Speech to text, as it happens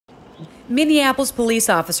Minneapolis police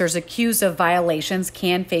officers accused of violations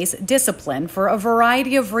can face discipline for a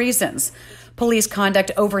variety of reasons. Police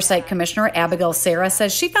Conduct Oversight Commissioner Abigail Sarah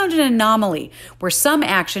says she found an anomaly where some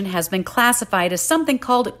action has been classified as something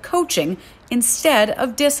called coaching instead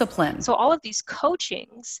of discipline. So all of these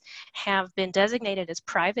coachings have been designated as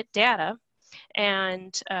private data,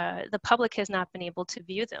 and the public has not been able to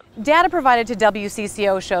view them. Data provided to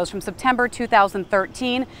WCCO shows from September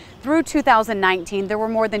 2013 through 2019, there were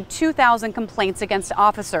more than 2,000 complaints against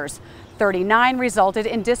officers. 39 resulted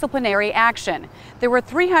in disciplinary action. There were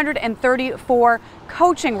 334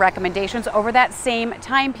 coaching recommendations over that same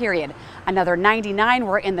time period. Another 99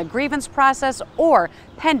 were in the grievance process or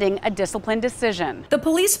pending a discipline decision. The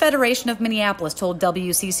Police Federation of Minneapolis told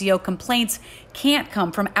WCCO complaints can't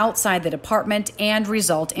come from outside the department and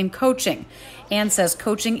result in coaching, and says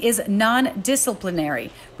coaching is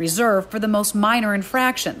non-disciplinary, reserved for the most minor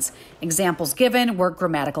infractions. Examples given were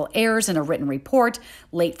grammatical errors in a written report,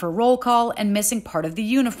 late for roll call, and missing part of the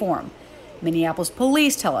uniform. Minneapolis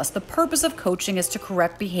police tell us the purpose of coaching is to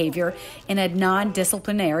correct behavior in a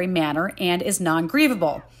non-disciplinary manner and is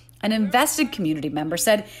non-grievable. An invested community member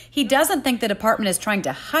said he doesn't think the department is trying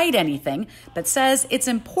to hide anything, but says it's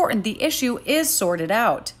important the issue is sorted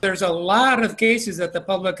out. There's a lot of cases that the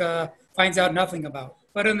public finds out nothing about.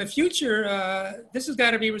 But in the future, this has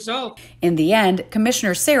got to be resolved. In the end,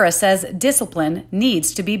 Commissioner Sarah says discipline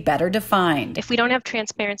needs to be better defined. If we don't have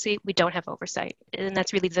transparency, we don't have oversight. And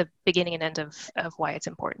that's really the beginning and end of why it's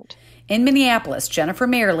important. In Minneapolis, Jennifer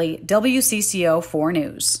Mayerle, WCCO 4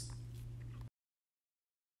 News.